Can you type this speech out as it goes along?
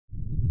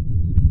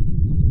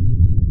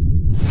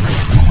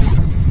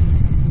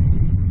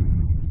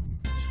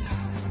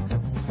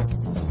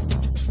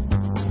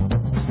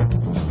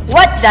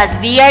does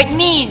the earth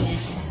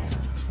needs?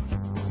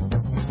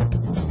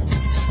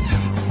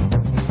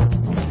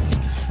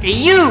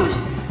 Reuse.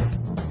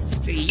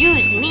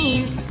 Reuse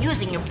means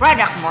using a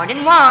product more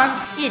than once,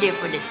 either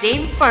for the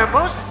same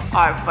purpose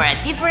or for a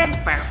different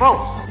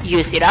purpose.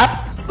 Use it up,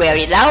 wear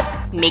it out,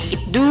 make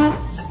it do,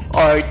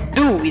 or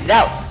do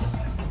without.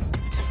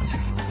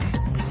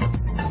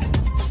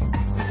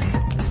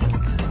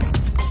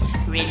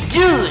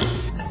 Reduce.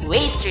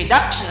 Waste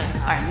reduction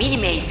or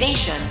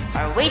minimization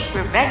or waste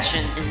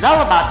prevention is all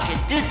about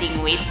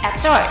reducing waste at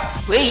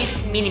source. Waste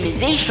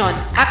minimization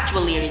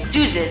actually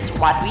reduces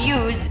what we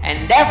use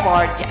and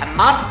therefore the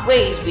amount of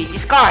waste we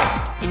discard.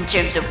 In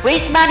terms of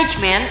waste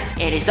management,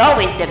 it is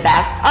always the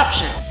best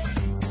option.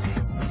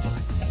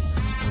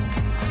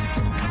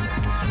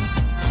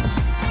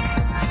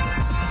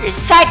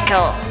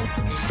 Recycle.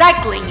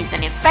 Recycling is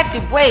an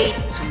effective way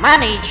to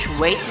manage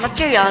waste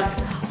materials.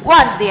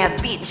 Once they have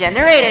been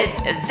generated,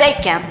 they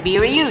can't be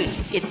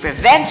reused. It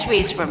prevents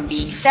waste from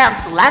being sent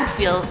to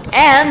landfill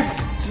and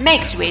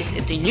makes waste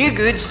into new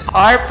goods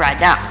or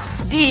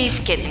products. This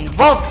can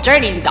involve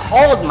turning the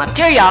old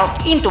material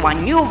into a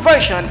new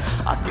version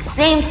of the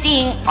same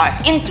thing or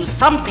into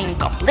something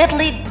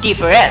completely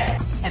different.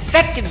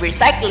 Effective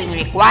recycling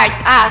requires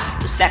us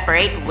to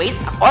separate waste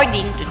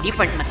according to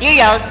different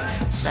materials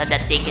so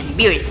that they can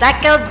be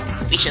recycled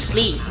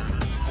efficiently.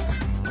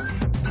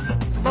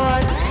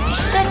 But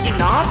is that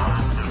enough?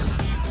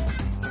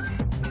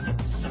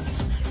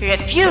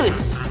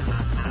 Refuse.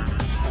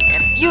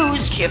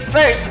 Refuse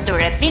refers to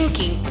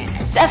rethinking and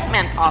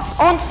assessment of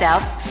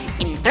oneself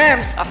in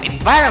terms of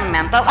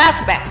environmental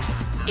aspects.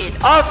 It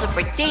also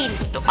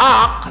pertains to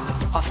act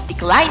of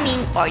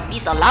declining or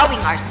disallowing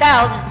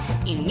ourselves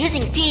in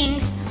using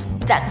things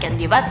that can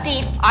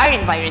devastate our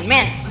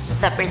environment.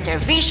 The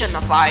preservation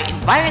of our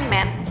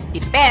environment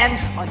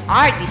depends on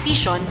our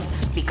decisions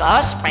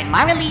because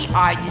primarily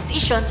our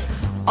decisions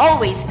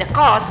always the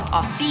cause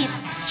of these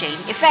chain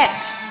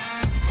effects.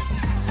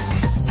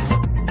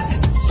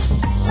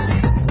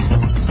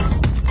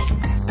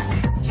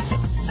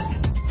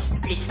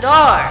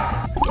 Restore.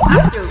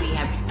 After we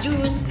have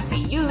reduced,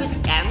 reused,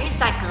 and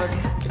recycled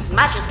as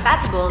much as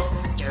possible,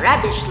 the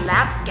rubbish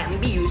left can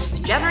be used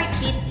to generate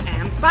heat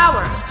and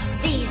power.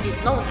 This is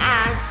known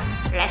as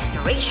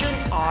restoration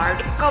or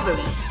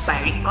recovery.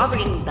 By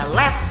recovering the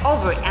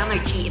leftover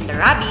energy in the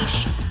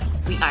rubbish,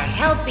 we are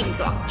helping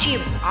to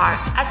achieve our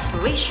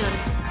aspiration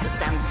to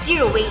send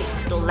zero waste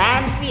to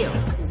landfill.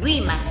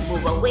 We must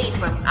move away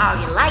from our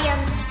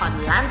reliance on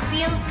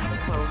landfill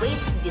for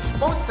waste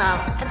disposal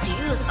and to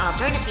use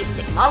alternative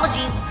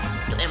technologies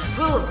to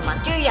improve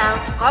material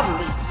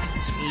recovery,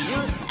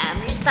 reuse and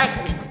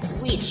recycling,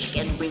 which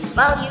can bring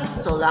value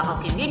to local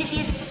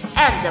communities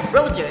and the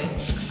broader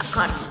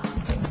economy.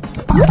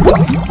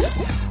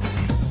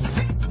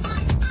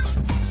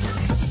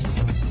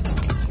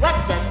 What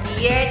does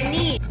the earth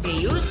need?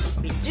 Reuse,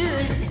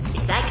 reduce,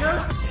 recycle,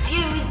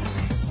 fuse,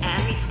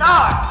 and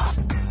restore.